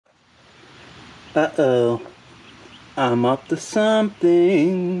Uh-oh, I'm up to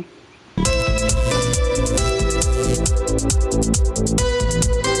something.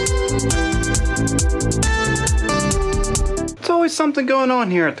 There's always something going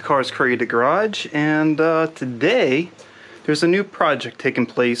on here at the Cars Created Garage, and today there's a new project taking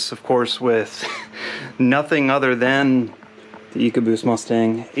place, of course, with nothing other than the Ecoboost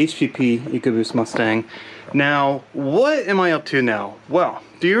Mustang, HPP Ecoboost Mustang. Now, what am I up to now? Well,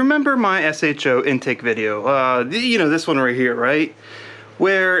 do you remember my SHO intake video? You know, this one right here, right?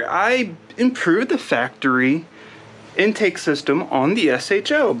 Where I improved the factory intake system on the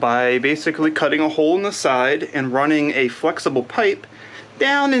SHO by basically cutting a hole in the side and running a flexible pipe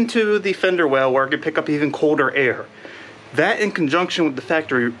down into the fender well where I could pick up even colder air. That, in conjunction with the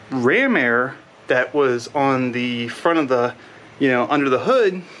factory ram air that was on the front of the, you know, under the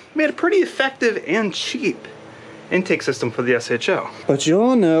hood, made a pretty effective and cheap intake system for the SHO. But you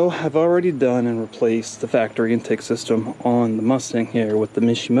all know I've already done and replaced the factory intake system on the Mustang here with the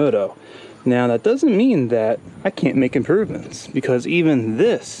Mishimoto. Now that doesn't mean that I can't make improvements, because even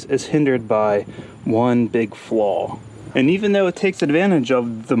this is hindered by one big flaw. And even though it takes advantage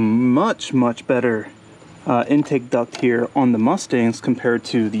of the much better intake duct here on the Mustangs compared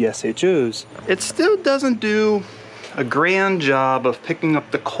to the SHOs, it still doesn't do a grand job of picking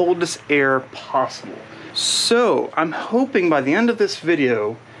up the coldest air possible. So I'm hoping by the end of this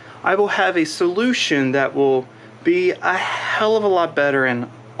video I will have a solution that will be a hell of a lot better and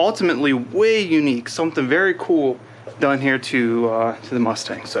ultimately way unique, something very cool done here to the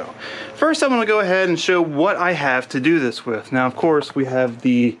Mustang. So first I'm going to go ahead and show what I have to do this with. Now of course we have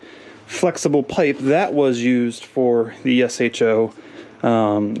the flexible pipe that was used for the SHO.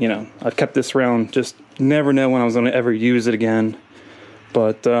 You know, I've kept this around, just never know when I was going to ever use it again,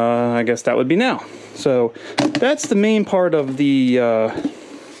 but I guess that would be now. So that's the main part of the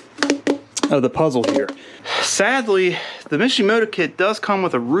puzzle here. Sadly, the Mishimoto kit does come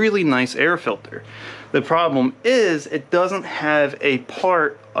with a really nice air filter. The problem is it doesn't have a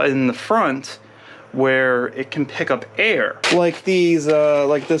part in the front where it can pick up air. Like these,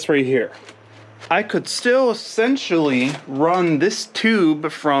 like this right here. I could still essentially run this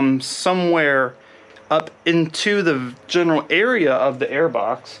tube from somewhere up into the general area of the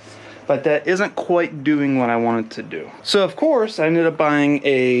airbox, but that isn't quite doing what I wanted to do. So of course I ended up buying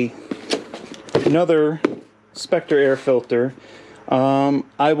another Spectre air filter.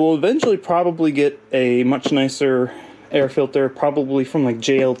 I will eventually probably get a much nicer air filter, probably from like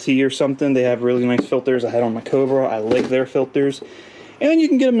JLT or something. They have really nice filters. I had on my Cobra. I like their filters, and you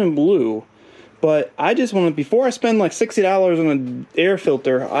can get them in blue. But I just want to, before I spend like $60 on an air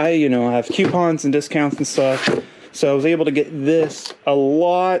filter, I have coupons and discounts and stuff. So I was able to get this a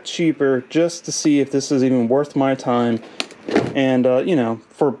lot cheaper just to see if this is even worth my time. And you know,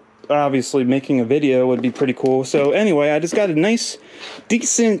 for obviously making a video would be pretty cool. So anyway, I just got a nice,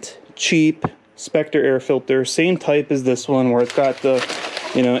 decent, cheap Spectre air filter, same type as this one, where it's got the,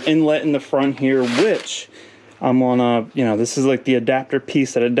 you know, inlet in the front here, which I'm on a, you know, this is like the adapter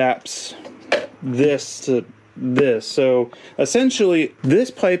piece that adapts this to this. So essentially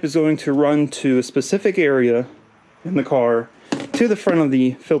this pipe is going to run to a specific area in the car to the front of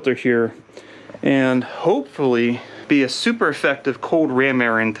the filter here, and hopefully be a super effective cold ram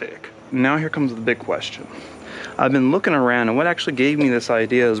air intake. Now here comes the big question. I've been looking around, and what actually gave me this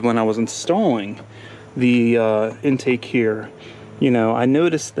idea is when I was installing the intake here, you know, I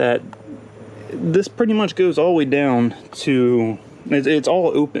noticed that this pretty much goes all the way down to, it's all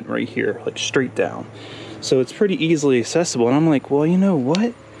open right here, like straight down. So it's pretty easily accessible. And I'm like, well, you know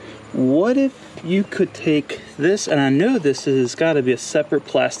what? What if you could take this, and I know this has got to be a separate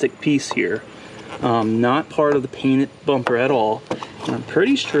plastic piece here, not part of the painted bumper at all. And I'm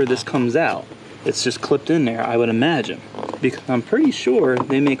pretty sure this comes out. It's just clipped in there, I would imagine, because I'm pretty sure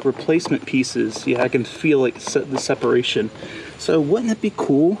they make replacement pieces. Yeah, I can feel like the separation. So wouldn't it be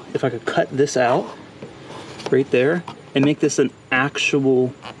cool if I could cut this out right there and make this an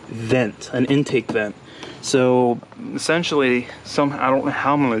actual vent, an intake vent? So essentially, I don't know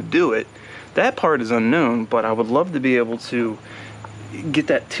how I'm going to do it. That part is unknown, but I would love to be able to get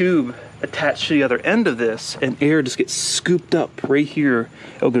that tube attached to the other end of this, and air just gets scooped up right here.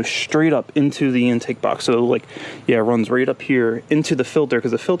 It'll go straight up into the intake box. So like, yeah, it runs right up here into the filter,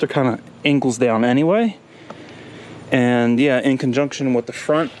 because the filter kind of angles down anyway. And yeah, in conjunction with the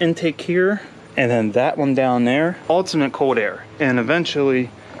front intake here, and then that one down there, ultimate cold air. And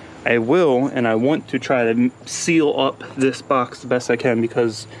eventually I will, and I want to try to seal up this box the best I can,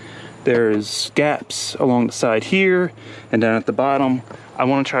 because there's gaps along the side here and down at the bottom. I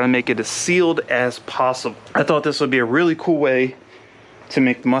want to try to make it as sealed as possible. I thought this would be a really cool way to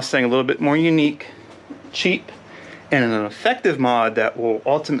make the Mustang a little bit more unique, cheap, and an effective mod that will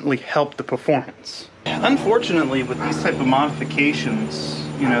ultimately help the performance. Unfortunately, with these type of modifications,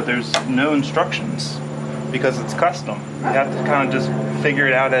 you know, there's no instructions because it's custom. You have to kind of just figure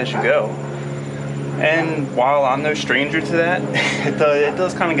it out as you go. And while I'm no stranger to that, it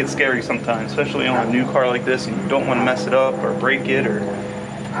does kind of get scary sometimes, especially on a new car like this, and you don't want to mess it up or break it, or,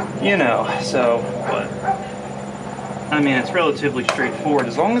 you know, so, but, I mean, it's relatively straightforward.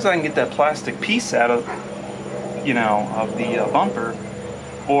 As long as I can get that plastic piece out of, you know, of the bumper,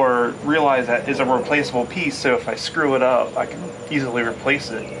 or realize that is a replaceable piece, so if I screw it up, I can easily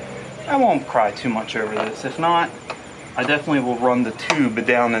replace it, I won't cry too much over this. If not, I definitely will run the tube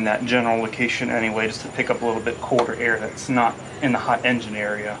down in that general location anyway, just to pick up a little bit colder air that's not in the hot engine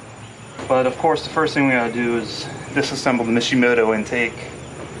area. But of course, the first thing we gotta do is disassemble the Mishimoto intake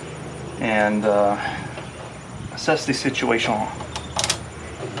and assess the situation.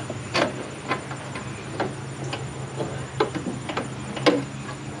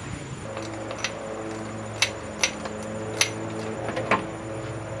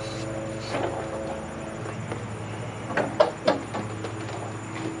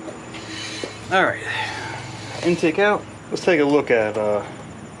 All right, intake out. Let's take a look at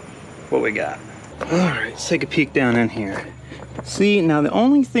what we got. All right, let's take a peek down in here. See, now the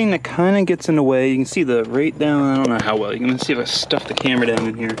only thing that kind of gets in the way, you can see the right down, I don't know how well, you can see if I stuff the camera down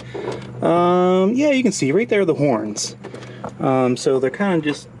in here. Yeah, you can see right there the horns. So they're kind of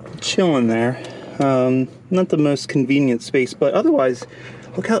just chilling there. Not the most convenient space, but otherwise,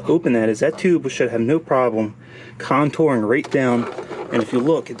 look how open that is. That tube should have no problem contouring right down. And if you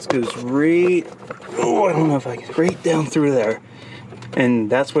look, it goes right, oh, I don't know if I can, right down through there. And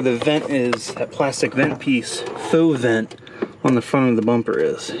that's where the vent is, that plastic vent piece, faux vent, on the front of the bumper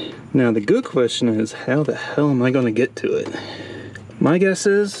is. Now the good question is, how the hell am I gonna get to it? My guess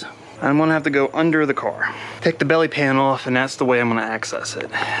is, I'm gonna have to go under the car. Take the belly pan off, and that's the way I'm gonna access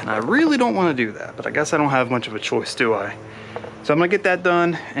it. And I really don't wanna do that, but I guess I don't have much of a choice, do I? So I'm gonna get that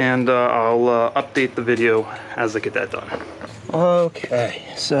done, and I'll update the video as I get that done. Okay,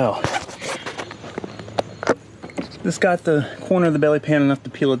 so this got the corner of the belly pan enough to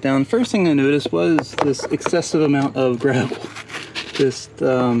peel it down. First thing I noticed was this excessive amount of gravel, just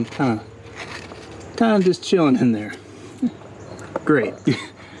kind of just chilling in there. Great.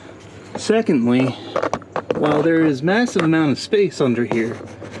 Secondly, while there is massive amount of space under here,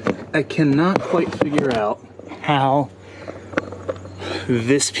 I cannot quite figure out how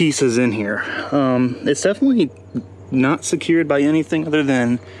this piece is in here. It's definitely not secured by anything other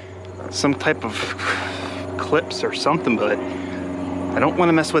than some type of clips or something, but I don't want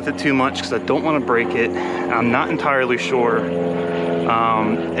to mess with it too much because I don't want to break it. I'm not entirely sure.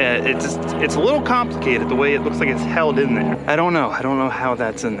 It's a little complicated the way it looks like it's held in there. I don't know how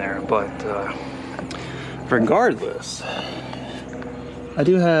that's in there, but regardless, I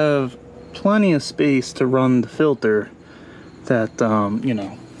do have plenty of space to run the filter that you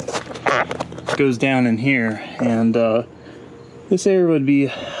know, goes down in here, and this area would be a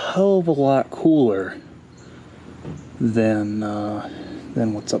hell of a lot cooler than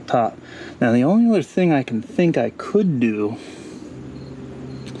what's up top. Now the only other thing I can think I could do,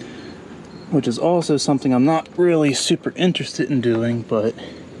 which is also something I'm not really super interested in doing, but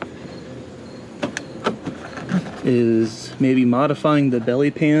is maybe modifying the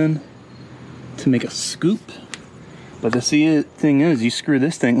belly pan to make a scoop. But the thing is, you screw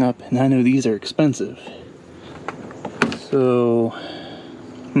this thing up, and I know these are expensive. So,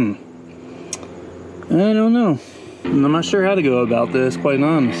 I don't know. I'm not sure how to go about this, quite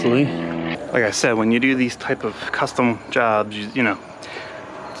honestly. Like I said, when you do these type of custom jobs, you know,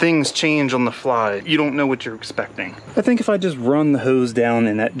 things change on the fly. You don't know what you're expecting. I think if I just run the hose down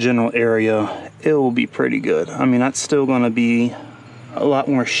in that general area, it will be pretty good. I mean, that's still gonna be a lot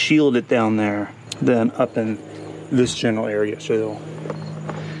more shielded down there than up in this general area, so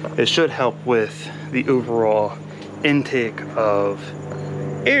it should help with the overall intake of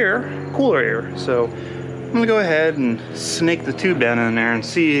air, cooler air. So I'm gonna go ahead and snake the tube down in there and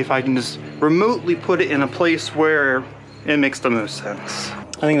see if I can just remotely put it in a place where it makes the most sense.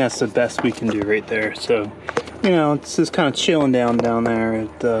 I think that's the best we can do right there. So, you know, it's just kind of chilling down there.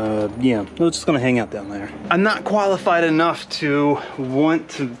 Yeah, we're just gonna hang out down there. I'm not qualified enough to want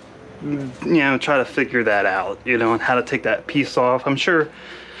to, you know, try to figure that out, you know, and how to take that piece off. I'm sure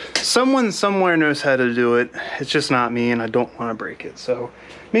someone somewhere knows how to do it. It's just not me, and I don't want to break it. So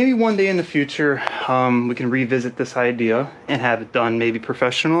maybe one day in the future, we can revisit this idea and have it done maybe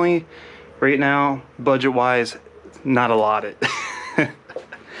professionally. Right now, budget-wise, not allotted.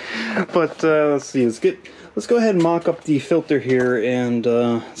 But let's see, let's let's go ahead and mock up the filter here and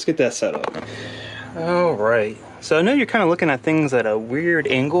let's get that set up. All right, so I know you're kind of looking at things at a weird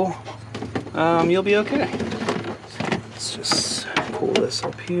angle. You'll be okay. Let's just pull this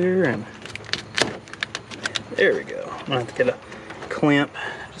up here and there we go. I'm gonna have to get a clamp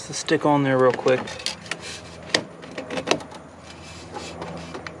just to stick on there real quick.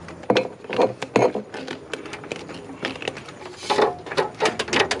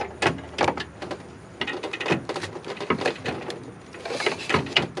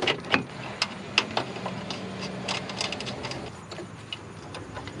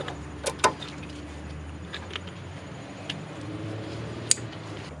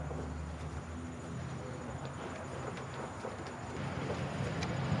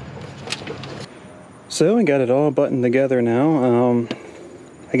 So we got it all buttoned together now.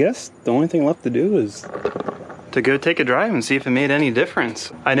 I guess the only thing left to do is to go take a drive and see if it made any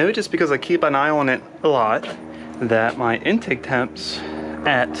difference. I know just because I keep an eye on it a lot that my intake temps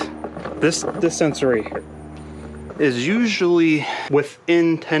at this sensor right here is usually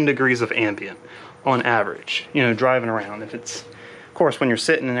within 10 degrees of ambient on average, you know, driving around. If it's, of course, when you're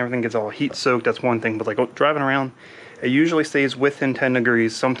sitting and everything gets all heat soaked, that's one thing, but like driving around, it usually stays within 10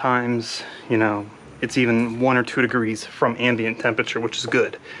 degrees. Sometimes, you know, it's even 1 or 2 degrees from ambient temperature, which is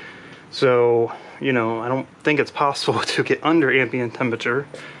good. So, you know, I don't think it's possible to get under ambient temperature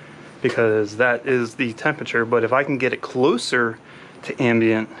because that is the temperature, but if I can get it closer to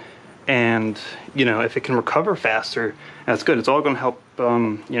ambient and, you know, if it can recover faster, that's good. It's all gonna help,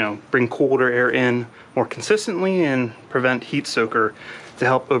 you know, bring colder air in more consistently and prevent heat soaker to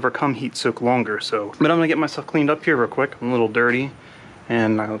help overcome heat soak longer. So, but I'm gonna get myself cleaned up here real quick. I'm a little dirty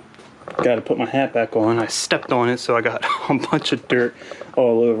and I gotta put my hat back on. I stepped on it, so I got a bunch of dirt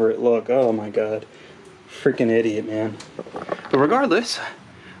all over it. Look, oh my god, freaking idiot, man. But regardless,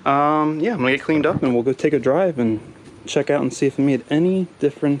 yeah, I'm gonna get cleaned up and we'll go take a drive and check out and see if it made any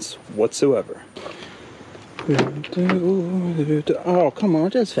difference whatsoever. Oh, come on,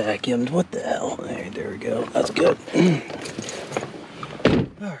 just vacuumed. What the hell? There we go. That's good.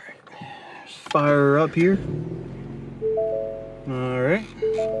 All right, fire her up here. All right.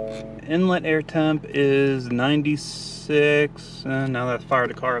 Inlet air temp is 96, and now that fired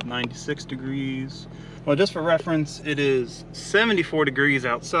the car up 96 degrees. Well, just for reference, it is 74 degrees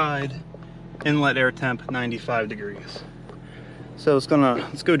outside, inlet air temp 95 degrees. So let's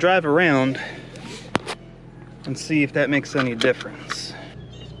go drive around and see if that makes any difference.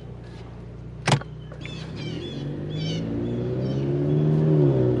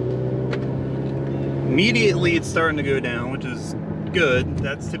 Immediately it's starting to go down, which is good.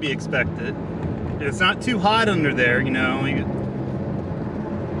 That's to be expected. It's not too hot under there, you know.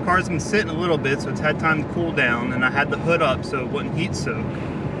 The car's been sitting a little bit, so it's had time to cool down, and I had the hood up so it wouldn't heat soak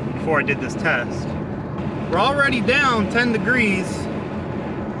before I did this test. We're already down 10 degrees,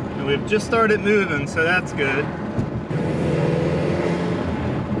 and we've just started moving, so that's good.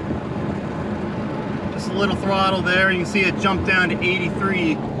 Just a little throttle there, you can see it jumped down to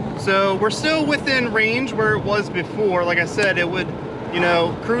 83. So we're still within range where it was before. Like I said, it would, you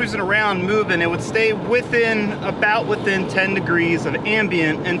know, cruising around, moving, it would stay within, about within 10 degrees of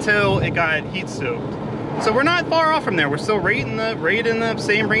ambient until it got heat soaked. So we're not far off from there. We're still right in the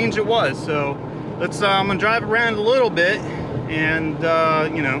same range it was. So let's, I'm gonna drive around a little bit and,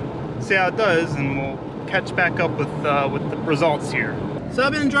 you know, see how it does, and we'll catch back up with the results here. So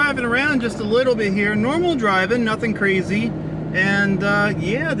I've been driving around just a little bit here, normal driving, nothing crazy. And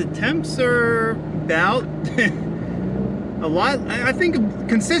yeah, the temps are about a lot, I think,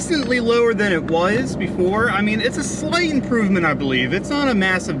 consistently lower than it was before. I mean, it's a slight improvement, I believe. It's not a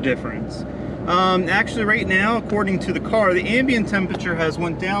massive difference. Actually, right now, according to the car, the ambient temperature has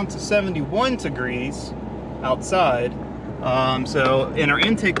went down to 71 degrees outside. So, in our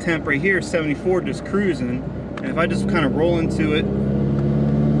intake temp right here, 74, just cruising. And if I just kind of roll into it,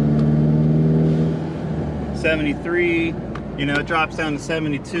 73. You know, it drops down to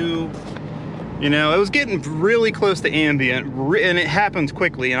 72. You know, it was getting really close to ambient, and it happens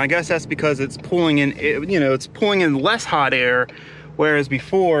quickly. And I guess that's because it's pulling in, you know, it's pulling in less hot air, whereas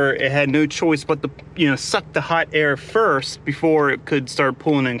before it had no choice but to, you know, suck the hot air first before it could start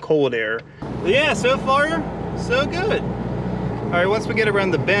pulling in cold air. But yeah, so far, so good. All right, once we get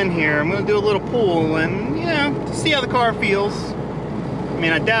around the bend here, I'm gonna do a little pull and, you know, to see how the car feels. I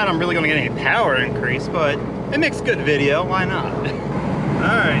mean, I doubt I'm really gonna get any power increase, but it makes good video, why not? All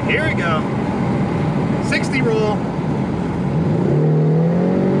right, here we go. 60 roll.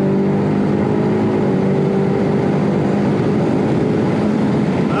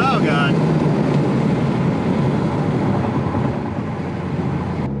 Oh God.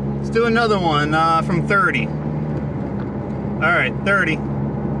 Let's do another another one from 30. All right, 30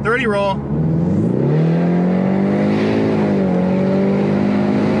 roll.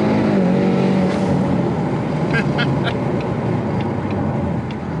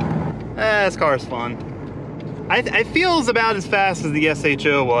 This car's fun. It feels about as fast as the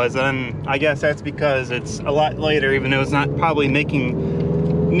SHO was, and I guess that's because it's a lot lighter, even though it's not probably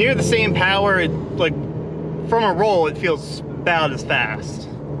making near the same power. Like, from a roll, it feels about as fast.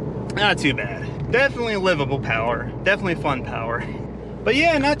 Not too bad. Definitely livable power. Definitely fun power. But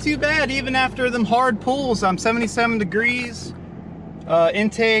yeah, not too bad, even after them hard pulls. I'm 77 degrees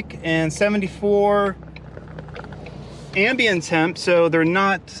intake and 74 ambient temp, so they're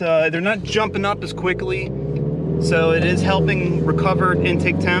not jumping up as quickly. So it is helping recover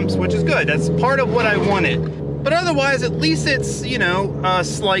intake temps, which is good. That's part of what I wanted. But otherwise, at least it's, you know, a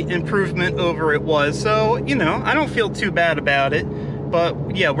slight improvement over it was. So, you know, I don't feel too bad about it.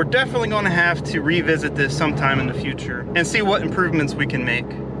 But yeah, we're definitely going to have to revisit this sometime in the future and see what improvements we can make.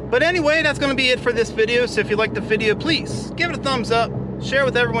 But anyway, that's going to be it for this video. So if you liked the video, please give it a thumbs up. Share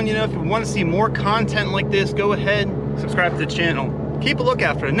with everyone you know. If you want to see more content like this, go ahead, subscribe to the channel. Keep a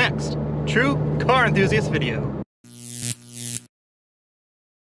lookout for the next True Car Enthusiast video.